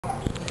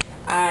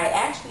I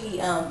actually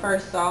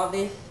first saw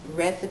this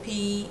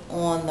recipe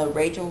on the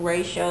Rachel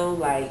Ray show,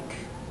 like,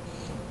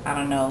 I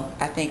don't know,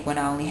 I think when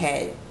I only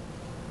had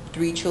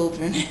 3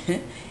 children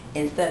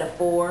instead of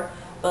 4.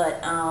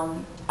 But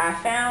I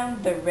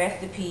found the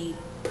recipe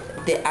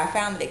I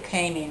found that it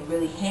came in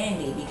really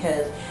handy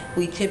because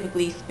we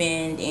typically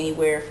spend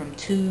anywhere from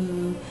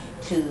 $2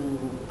 to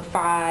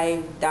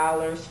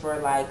 $5 for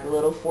like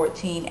little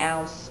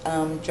 14-ounce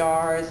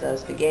jars of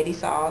spaghetti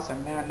sauce or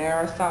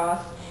marinara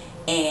sauce,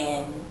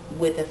 and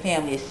with a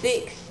family of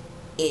 6,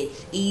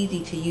 it's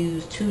easy to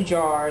use 2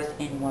 jars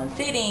in one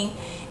sitting.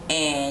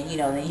 And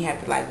then you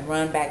have to like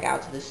run back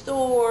out to the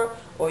store,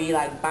 or you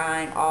like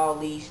buying all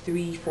these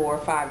 $3, $4,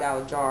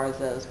 $5 jars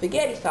of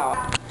spaghetti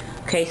sauce.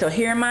 Okay, so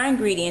here are my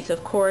ingredients.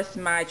 Of course,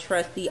 my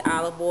trusty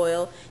olive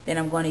oil that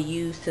I'm going to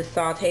use to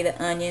saute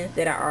the onions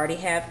that I already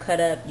have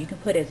cut up. You can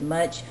put as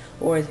much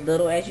or as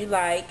little as you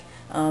like.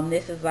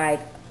 This is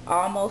like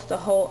almost a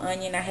whole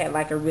onion. I had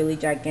like a really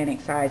gigantic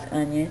size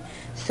onion.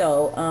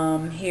 So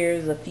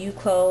here's a few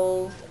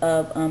cloves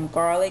of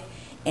garlic,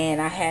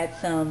 and I had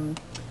some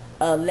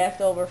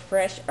leftover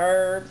fresh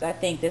herbs. I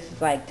think this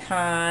is like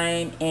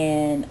thyme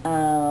and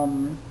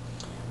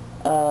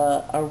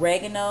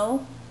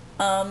oregano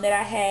that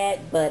I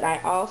had, but I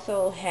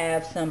also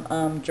have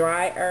some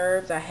dry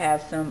herbs. I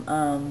have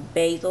some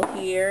basil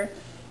here.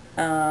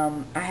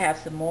 I have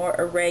some more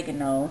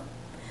oregano.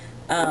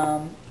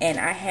 And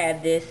I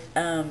have this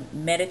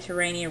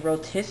Mediterranean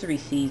rotisserie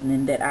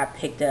seasoning that I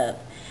picked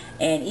up.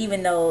 And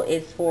even though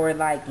it's for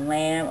like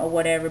lamb or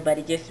whatever, but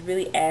it just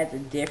really adds a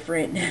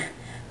different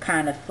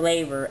kind of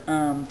flavor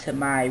to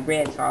my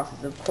red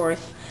sauces. Of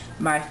course,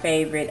 my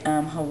favorite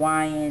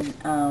Hawaiian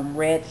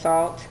red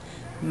salt,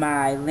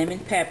 my lemon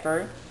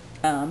pepper.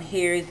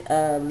 Here's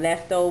a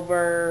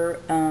leftover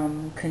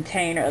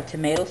container of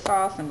tomato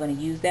sauce. I'm going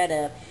to use that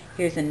up.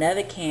 Here's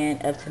another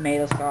can of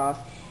tomato sauce,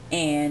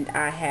 and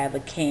I have a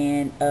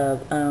can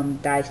of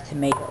diced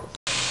tomatoes.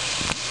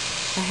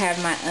 I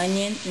have my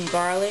onions and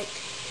garlic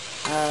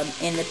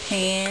in the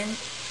pan,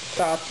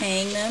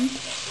 sauteing them.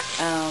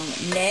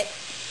 Next,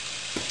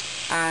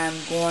 I'm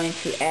going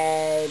to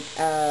add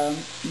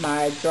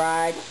my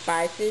dried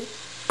spices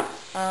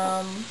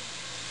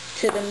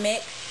to the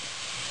mix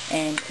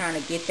and kind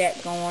of get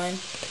that going.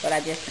 But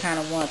I just kind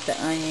of want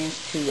the onions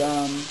to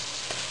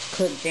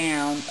cook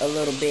down a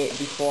little bit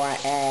before I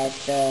add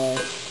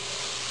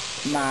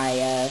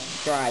my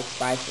dried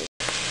spices.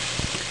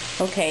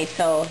 Okay,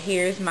 so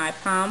here's my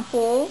palm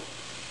full,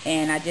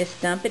 and I just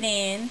dump it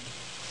in.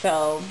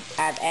 So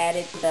I've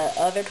added the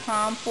other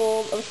palm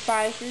full of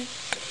spices,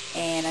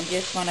 and I'm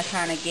just going to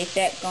kind of get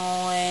that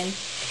going.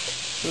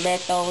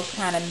 Let those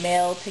kind of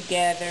meld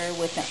together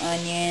with the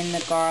onion,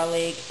 the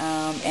garlic,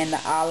 and the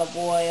olive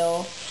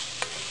oil.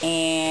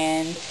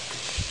 And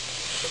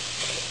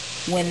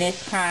when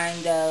this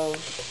kind of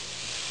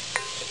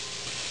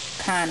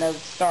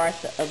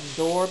starts to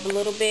absorb a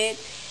little bit,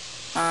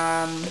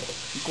 I'm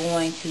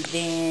going to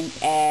then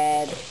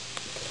add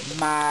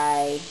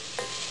my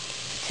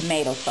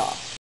tomato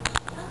sauce.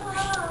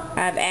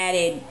 I've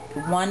added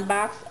 1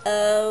 box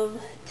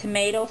of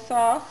tomato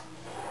sauce,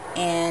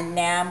 and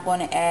now I'm going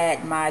to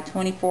add my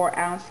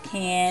 24-ounce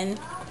can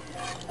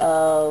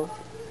of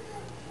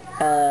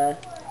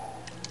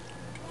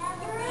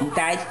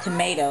diced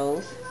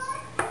tomatoes.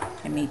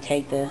 Let me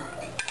take the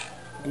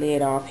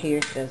lid off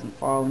here so it doesn't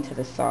fall into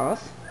the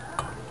sauce.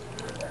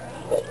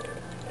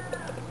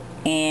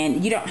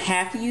 And you don't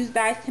have to use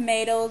diced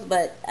tomatoes,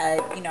 but I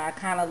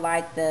kind of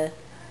like the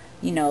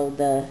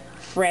the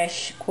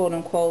fresh, quote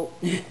unquote,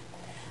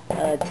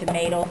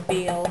 tomato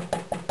feel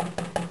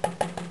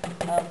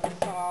of the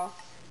sauce.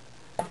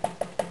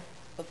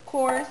 Of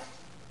course,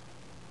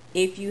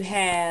 if you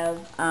have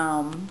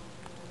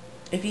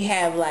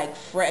like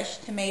fresh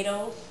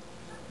tomatoes,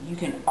 you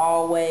can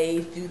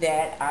always do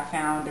that. I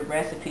found a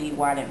recipe.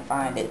 Well, I didn't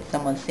find it.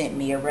 Someone sent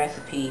me a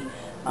recipe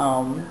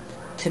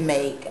to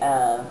make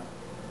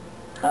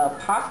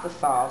pasta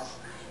sauce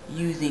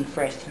using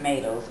fresh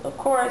tomatoes. Of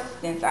course,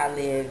 since I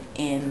live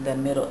in the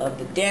middle of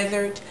the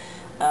desert,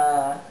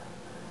 I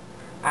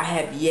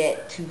have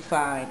yet to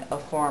find a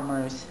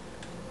farmer's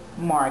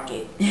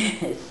market.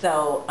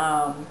 So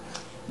I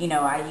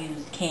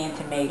use canned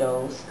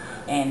tomatoes,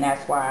 and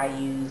that's why I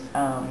use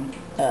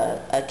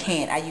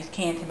I use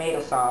canned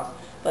tomato sauce,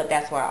 but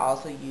that's why I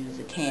also use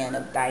a can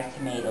of diced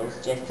tomatoes,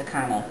 just to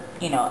kind of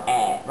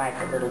add like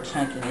a little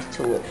chunkiness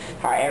to it.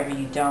 However,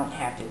 you don't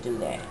have to do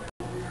that.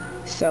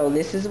 So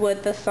this is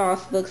what the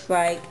sauce looks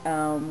like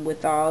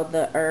with all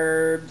the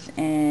herbs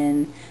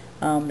and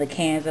the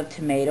cans of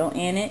tomato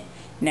in it.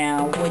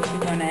 Now what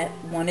you're gonna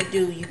want to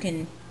do, you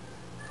can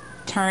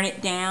turn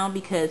it down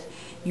because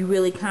you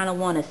really kind of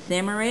want to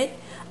simmer it,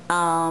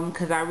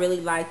 because I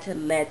really like to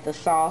let the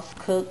sauce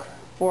cook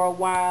for a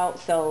while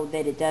so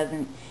that it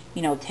doesn't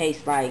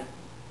taste like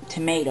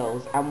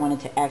tomatoes. I want it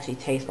to actually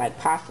taste like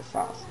pasta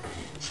sauce.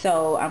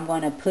 So I'm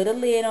going to put a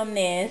lid on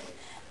this.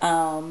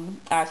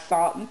 I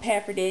salt and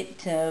peppered it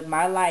to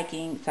my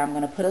liking, so I'm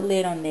going to put a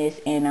lid on this,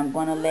 and I'm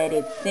going to let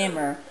it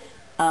simmer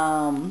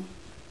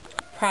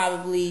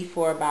probably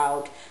for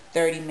about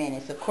 30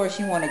 minutes. Of course,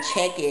 you want to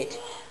check it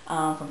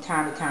from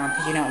time to time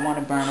because you don't want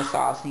to burn the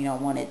sauce and you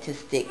don't want it to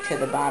stick to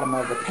the bottom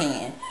of the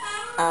pan.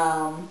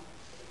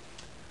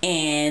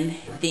 And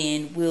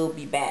then we'll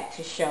be back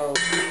to show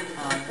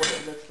what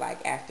it looks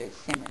like after it's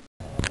simmered.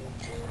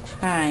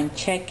 I'm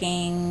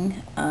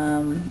checking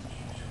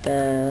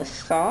the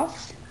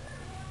sauce,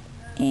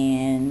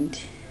 and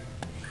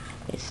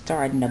it's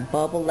starting to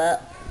bubble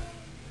up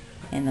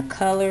and the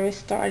color is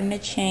starting to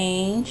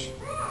change,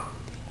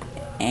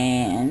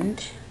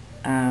 and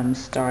I'm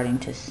starting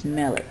to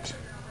smell it.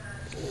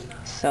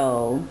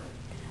 So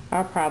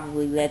I'll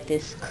probably let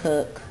this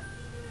cook.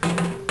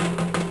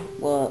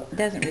 Well, it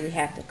doesn't really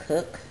have to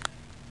cook,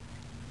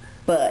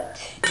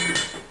 but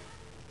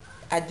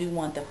I do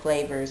want the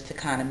flavors to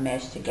kind of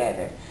mesh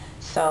together.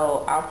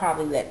 So I'll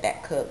probably let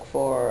that cook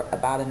for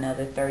about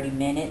another 30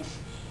 minutes,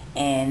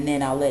 and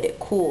then I'll let it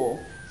cool.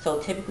 So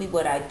typically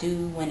what I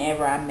do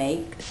whenever I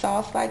make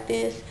sauce like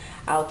this,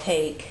 I'll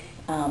take,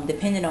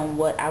 depending on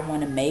what I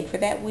want to make for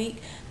that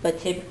week, but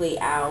typically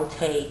I'll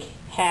take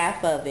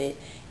half of it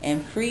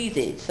and freeze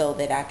it so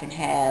that I can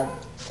have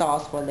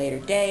sauce for a later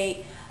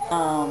date.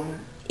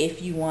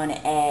 If you want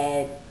to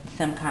add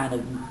some kind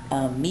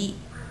of meat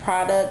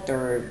product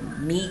or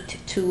meat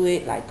to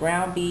it, like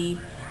ground beef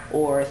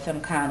or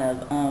some kind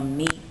of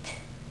meat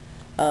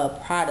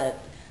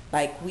product,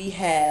 like we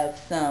have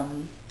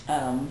some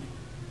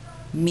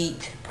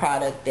meat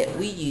product that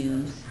we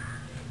use.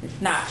 It's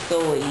not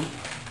soy.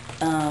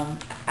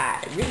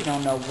 I really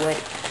don't know what,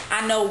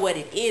 I know what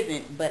it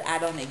isn't, but I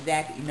don't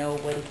exactly know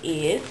what it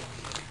is.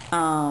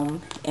 And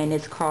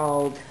it's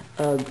called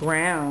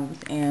grounds,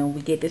 and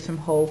we get this from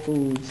Whole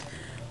Foods,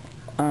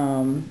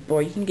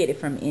 or you can get it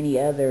from any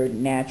other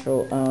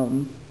natural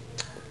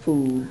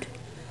food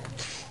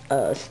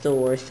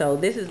store. So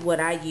this is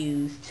what I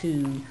use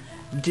to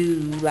do,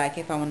 like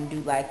if I want to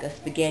do like a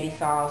spaghetti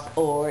sauce,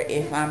 or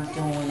if I'm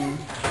doing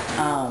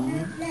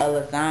a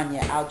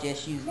lasagna, I'll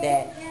just use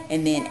that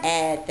and then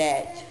add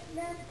that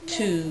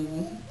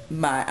to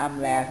my, I'm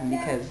laughing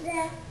because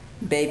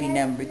baby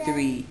number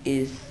 3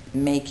 is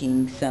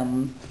making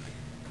some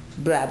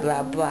blah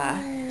blah blah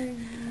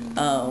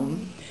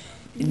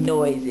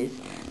noises.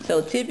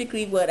 So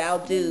typically what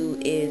I'll do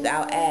is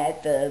I'll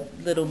add the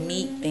little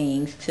meat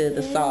things to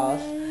the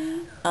sauce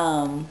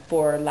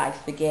for like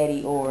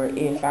spaghetti, or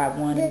if I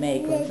want to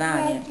make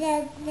lasagna.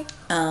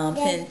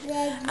 Since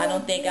I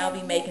don't think I'll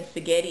be making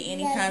spaghetti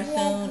anytime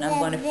soon, I'm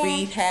going to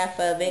freeze half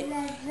of it,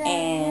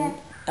 and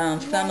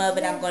some of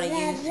it I'm going to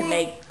use to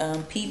make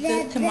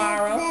pizza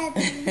tomorrow.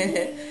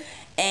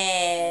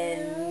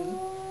 And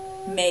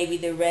maybe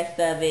the rest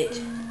of it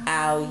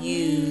I'll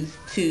use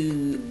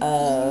to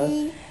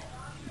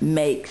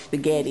make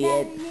spaghetti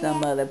at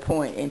some other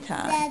point in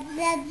time.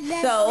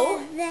 So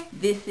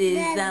this is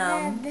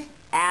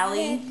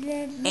Allie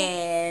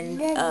and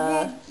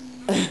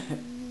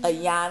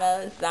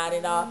Ayana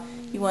signing off.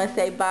 You want to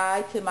say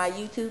bye to my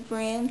YouTube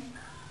friends?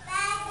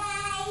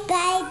 Bye bye.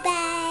 Bye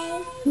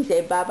bye. You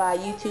say bye bye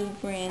YouTube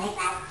friends.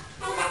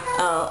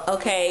 Oh,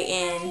 okay,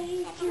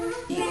 and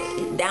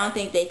I don't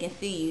think they can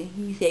see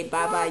you. You say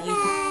bye bye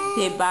YouTube.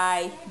 Say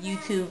bye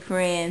YouTube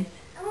friends.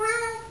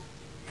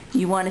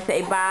 You want to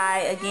say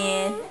bye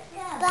again?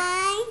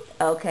 Bye.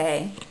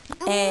 Okay.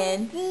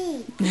 And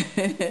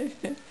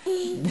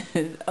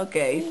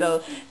okay,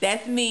 so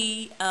that's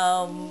me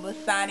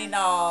signing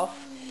off,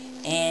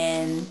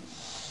 and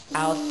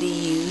I'll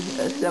see you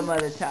some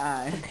other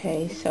time.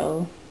 Okay,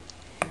 so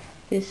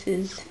this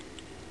is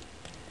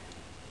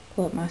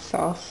what my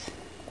sauce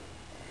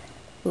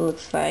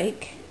looks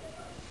like,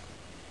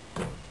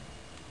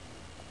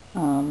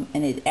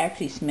 and it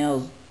actually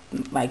smells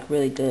like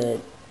really good.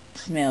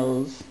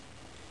 Smells,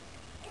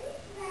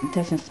 it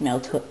doesn't smell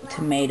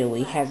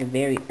tomatoey, it has a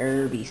very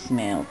herby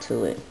smell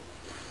to it.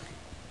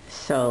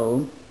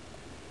 So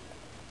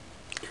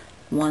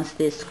once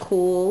this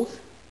cools,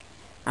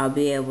 I'll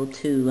be able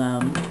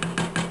to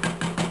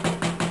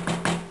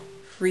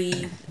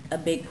freeze a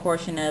big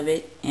portion of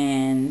it,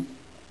 and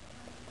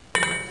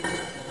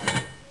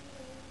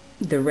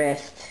the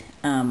rest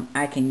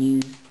I can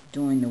use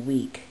during the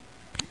week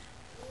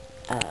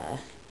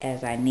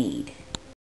as I need.